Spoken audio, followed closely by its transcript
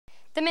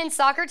The men's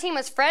soccer team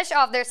was fresh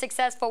off their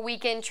successful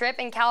weekend trip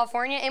in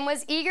California and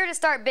was eager to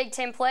start Big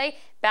Ten play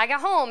back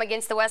at home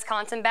against the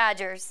Wisconsin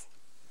Badgers.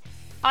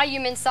 IU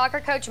men's soccer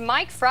coach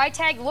Mike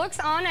Freitag looks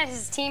on as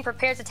his team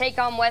prepares to take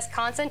on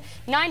Wisconsin.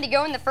 9 to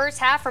go in the first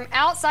half. From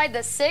outside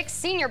the 6,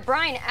 senior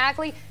Brian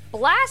Ackley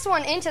blasts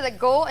one into the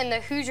goal and the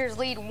Hoosiers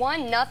lead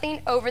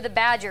 1-0 over the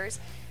Badgers.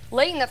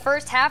 Late in the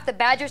first half, the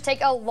Badgers take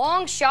a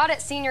long shot at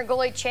senior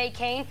goalie Che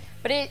Kane,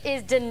 but it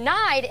is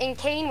denied, and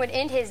Kane would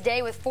end his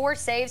day with 4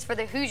 saves for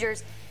the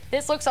Hoosiers.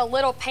 This looks a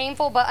little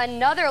painful, but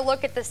another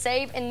look at the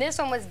save, and this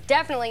one was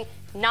definitely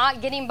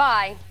not getting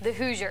by the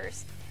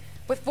Hoosiers.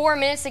 With 4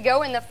 minutes to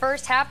go in the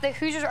first half, the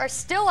Hoosiers are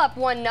still up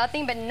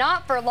 1-0, but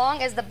not for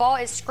long as the ball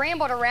is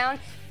scrambled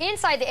around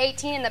inside the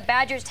 18 and the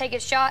Badgers take a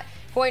shot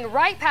going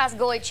right past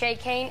goalie Che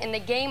Kane, and the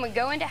game would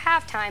go into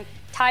halftime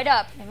tied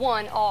up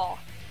 1-1.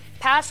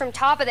 Pass from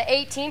top of the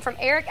 18 from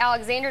Eric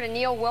Alexander to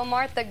Neil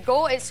Wilmarth. The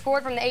goal is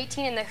scored from the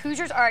 18, and the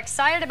Hoosiers are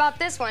excited about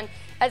this one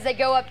as they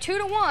go up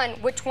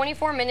 2-1 with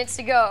 24 minutes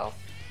to go.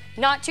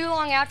 Not too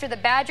long after, the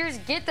Badgers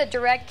get the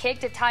direct kick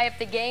to tie up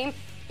the game,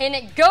 and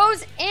it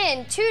goes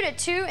in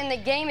 2-2, and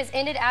the game is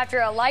ended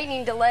after a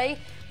lightning delay,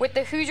 with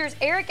the Hoosiers'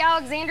 Eric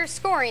Alexander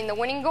scoring the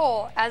winning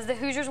goal as the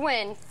Hoosiers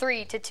win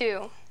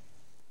 3-2.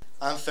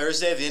 On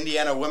Thursday, the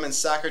Indiana women's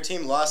soccer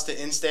team lost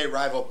to in-state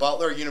rival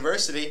Butler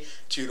University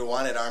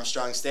 2-1 at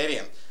Armstrong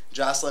Stadium.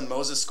 Jocelyn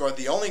Moses scored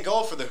the only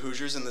goal for the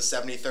Hoosiers in the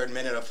 73rd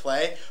minute of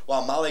play,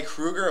 while Molly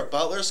Kruger of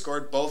Butler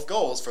scored both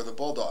goals for the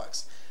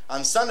Bulldogs.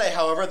 On Sunday,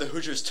 however, the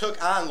Hoosiers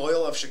took on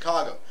Loyola of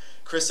Chicago.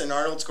 Kristen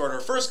Arnold scored her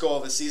first goal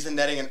of the season,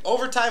 netting an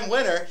overtime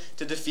winner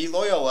to defeat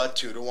Loyola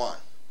 2-1.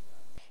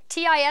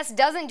 TIS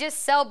doesn't just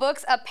sell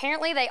books,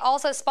 apparently they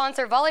also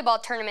sponsor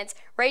volleyball tournaments.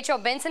 Rachel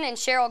Benson and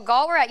Sheryl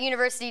Galt were at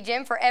University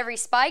Gym for every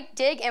spike,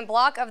 dig, and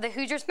block of the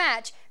Hoosiers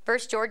match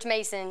versus George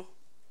Mason.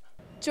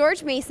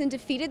 George Mason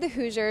defeated the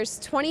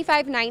Hoosiers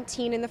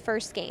 25-19 in the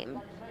first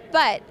game,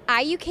 but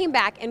IU came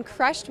back and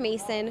crushed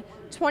Mason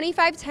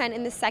 25-10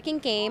 in the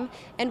second game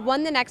and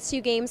won the next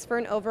 2 games for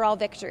an overall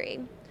victory.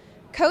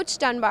 Coach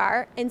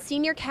Dunbar and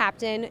senior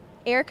captain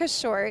Erica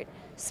Short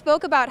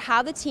spoke about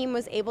how the team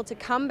was able to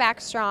come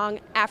back strong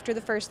after the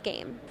first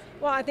game.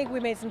 Well, I think we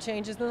made some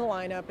changes in the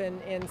lineup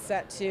in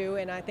set 2,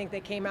 and I think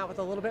they came out with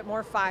a little bit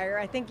more fire.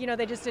 I think,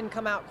 they just didn't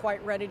come out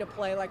quite ready to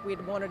play like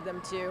we'd wanted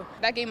them to.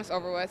 That game was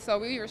over with, so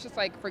we were just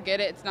like, forget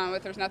it, it's done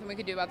with. There's nothing we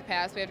could do about the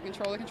past. We had to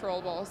control the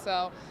controllable,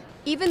 so.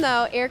 Even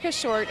though Erica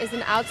Short is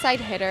an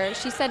outside hitter,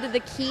 she said that the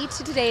key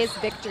to today's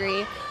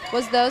victory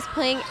was those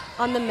playing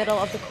on the middle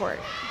of the court.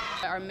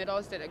 Our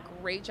middles did a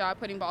great job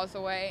putting balls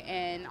away,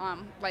 and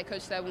like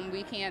Coach said, when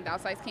we can't, the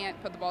outsides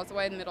can't put the balls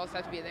away, the middles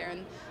have to be there,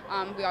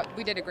 and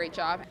we did a great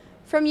job.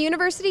 From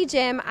University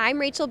Gym, I'm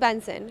Rachel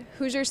Benson,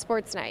 Hoosier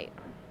Sports Night.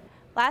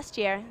 Last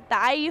year,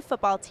 the IU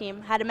football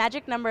team had a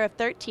magic number of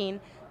 13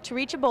 to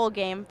reach a bowl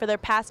game for their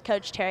past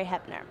coach, Terry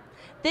Hepner.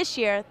 This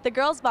year, the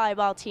girls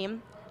volleyball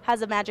team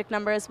has a magic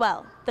number as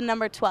well, the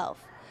number 12.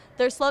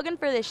 Their slogan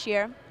for this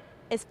year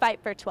is Fight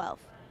for 12.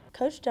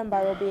 Coach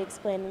Dunbar will be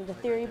explaining the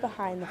theory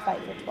behind the Fight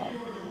for 12.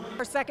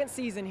 Our second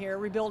season here,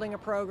 rebuilding a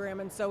program,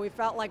 and so we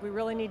felt like we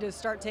really needed to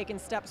start taking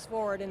steps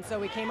forward, and so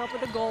we came up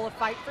with a goal of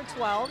Fight for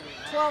 12,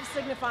 12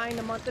 signifying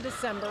the month of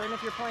December, and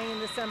if you're playing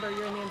in December,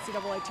 you're in the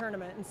NCAA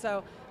tournament. And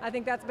so I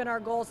think that's been our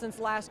goal since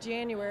last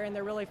January, and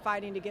they're really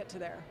fighting to get to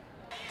there.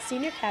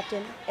 Senior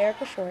captain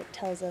Erica Short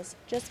tells us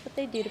just what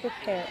they do to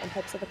prepare in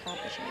hopes of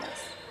accomplishing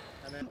this.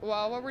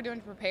 Well, what we're doing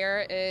to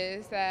prepare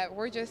is that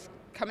we're just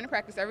coming to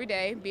practice every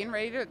day, being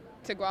ready to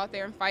go out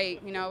there and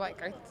fight,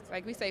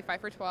 like we say, fight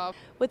for 12.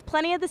 With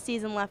plenty of the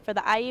season left for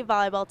the IU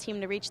volleyball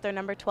team to reach their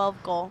number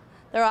 12 goal,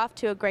 they're off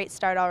to a great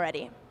start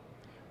already.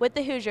 With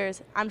the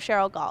Hoosiers, I'm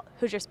Sheryl Galt,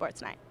 Hoosier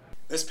Sports Night.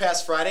 This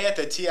past Friday at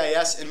the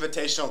TIS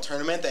Invitational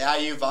Tournament, the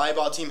IU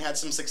volleyball team had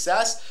some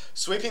success,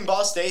 sweeping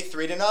Ball State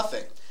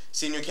 3-0.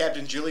 Senior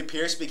captain Julie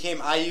Pierce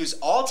became IU's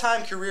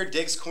all-time career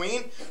digs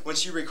queen when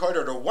she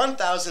recorded her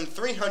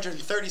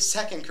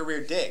 1,332nd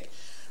career dig.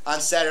 On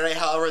Saturday,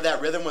 however,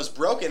 that rhythm was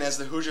broken as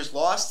the Hoosiers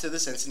lost to the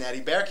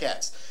Cincinnati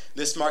Bearcats.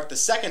 This marked the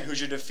second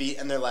Hoosier defeat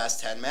in their last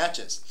 10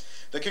 matches.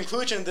 The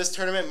conclusion of this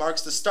tournament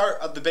marks the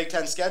start of the Big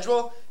Ten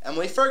schedule.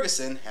 Emily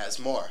Fergason has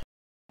more.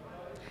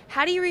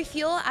 How do you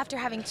refuel after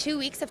having 2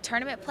 weeks of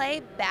tournament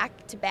play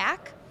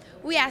back-to-back?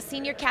 We asked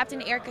senior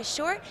captain Erica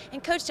Short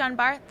and Coach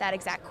Dunbar that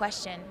exact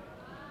question.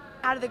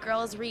 How do the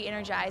girls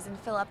re-energize and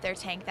fill up their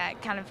tank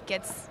that kind of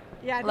gets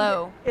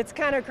low? It's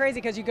kind of crazy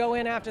because you go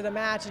in after the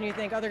match and you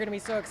think, oh, they're going to be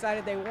so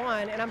excited they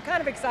won. And I'm kind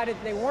of excited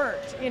that they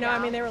weren't. I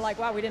mean, they were like,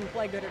 wow, we didn't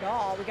play good at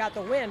all. We got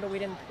the win, but we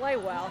didn't play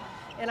well.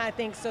 And I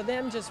think so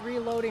them just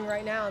reloading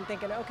right now and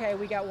thinking, okay,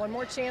 we got one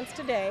more chance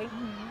today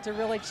to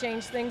really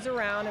change things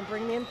around and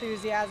bring the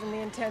enthusiasm, the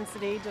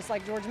intensity, just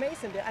like George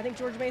Mason did. I think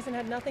George Mason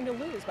had nothing to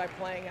lose by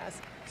playing us.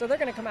 So they're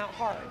going to come out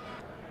hard.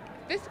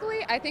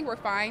 Physically, I think we're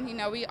fine.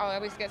 We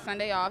always get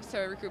Sunday off to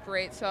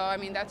recuperate, so I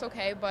mean that's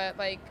okay. But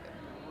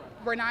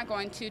we're not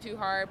going too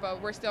hard, but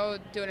we're still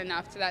doing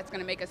enough, so that's going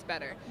to make us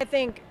better. I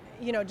think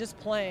you know, just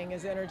playing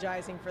is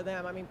energizing for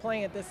them. I mean,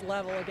 playing at this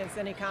level against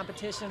any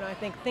competition, I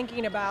think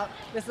thinking about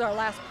this is our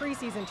last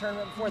preseason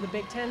tournament before the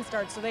Big Ten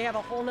starts, so they have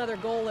a whole nother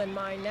goal in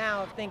mind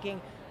now of thinking,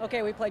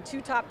 okay, we play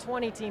 2 top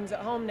 20 teams at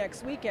home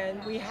next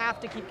weekend. We have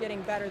to keep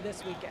getting better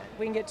this weekend.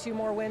 We can get 2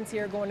 more wins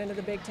here going into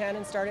the Big Ten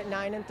and start at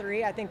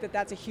 9-3. I think that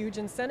that's a huge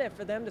incentive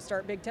for them to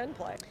start Big Ten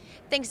play.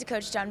 Thanks to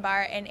Coach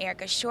Dunbar and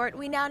Erica Short,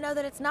 we now know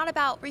that it's not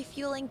about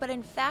refueling, but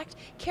in fact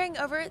carrying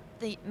over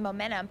the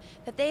momentum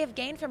that they have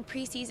gained from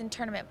preseason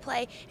tournament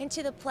play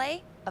into the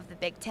play of the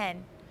Big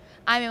Ten.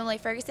 I'm Emily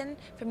Fergason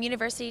from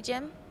University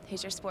Gym,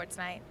 Hoosier Sports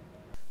Night.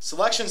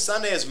 Selection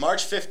Sunday is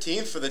March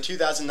 15th for the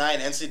 2009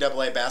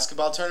 NCAA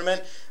basketball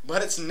tournament,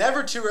 but it's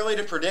never too early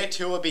to predict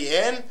who will be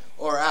in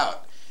or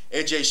out.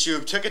 AJ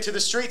Schub took it to the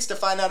streets to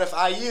find out if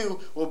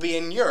IU will be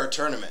in your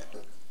tournament.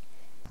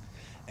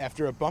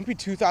 After a bumpy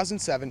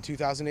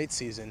 2007-2008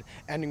 season,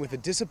 ending with a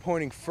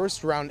disappointing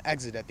first-round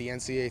exit at the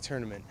NCAA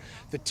tournament,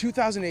 the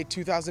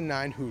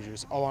 2008-2009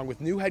 Hoosiers, along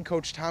with new head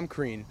coach Tom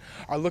Crean,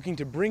 are looking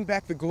to bring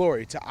back the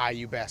glory to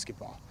IU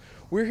basketball.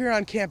 We're here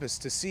on campus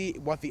to see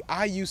what the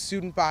IU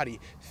student body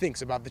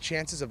thinks about the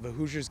chances of the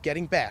Hoosiers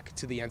getting back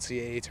to the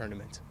NCAA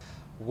tournament.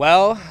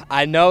 Well,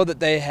 I know that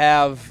they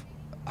have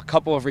a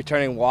couple of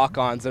returning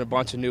walk-ons and a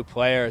bunch of new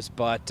players,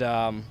 but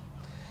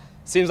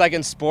seems like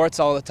in sports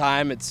all the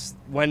time, it's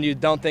when you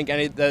don't think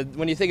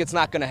when you think it's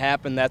not going to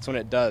happen, that's when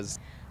it does.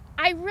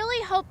 I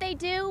really hope they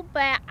do,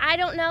 but I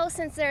don't know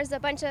since there's a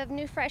bunch of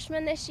new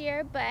freshmen this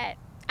year, but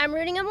I'm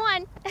rooting them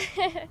on.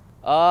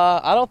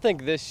 I don't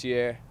think this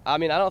year. I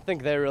mean, I don't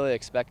think they really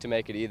expect to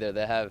make it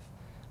either.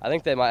 I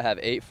think they might have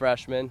 8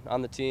 freshmen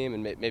on the team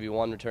and maybe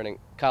 1 returning.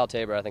 Kyle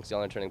Tabor, I think, is the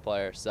only returning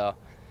player. So,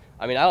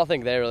 I mean, I don't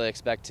think they really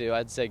expect to.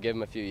 I'd say give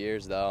them a few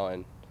years, though,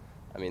 and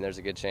I mean, there's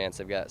a good chance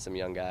they've got some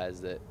young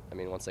guys that, I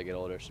mean, once they get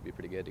older, should be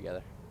pretty good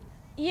together.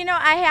 You know,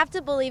 I have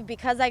to believe,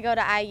 because I go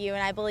to IU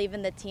and I believe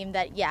in the team,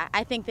 that, yeah,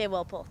 I think they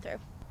will pull through.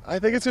 I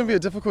think it's going to be a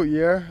difficult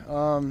year.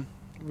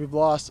 We've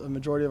lost a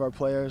majority of our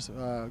players.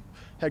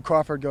 Had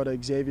Crawford go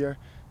to Xavier,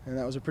 and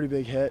that was a pretty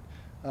big hit.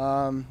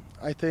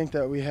 I think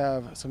that we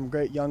have some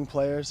great young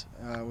players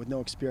with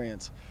no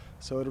experience,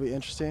 so it'll be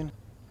interesting.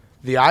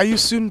 The IU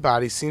student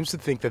body seems to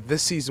think that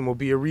this season will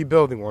be a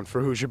rebuilding one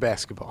for Hoosier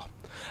basketball.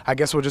 I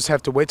guess we'll just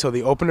have to wait till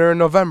the opener in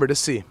November to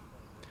see.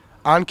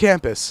 On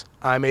campus,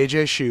 I'm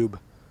AJ Schub,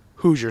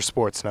 Hoosier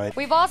Sports Night.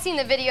 We've all seen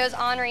the videos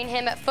honoring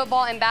him at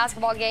football and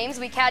basketball games.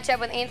 We catch up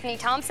with Anthony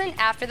Thompson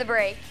after the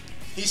break.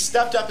 He's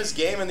stepped up his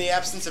game in the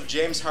absence of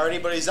James Hardy,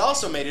 but he's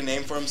also made a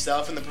name for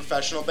himself in the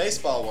professional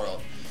baseball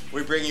world.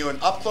 We bring you an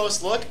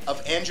up-close look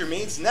of Andrew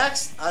Means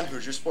next on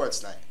Hoosier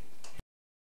Sports Night.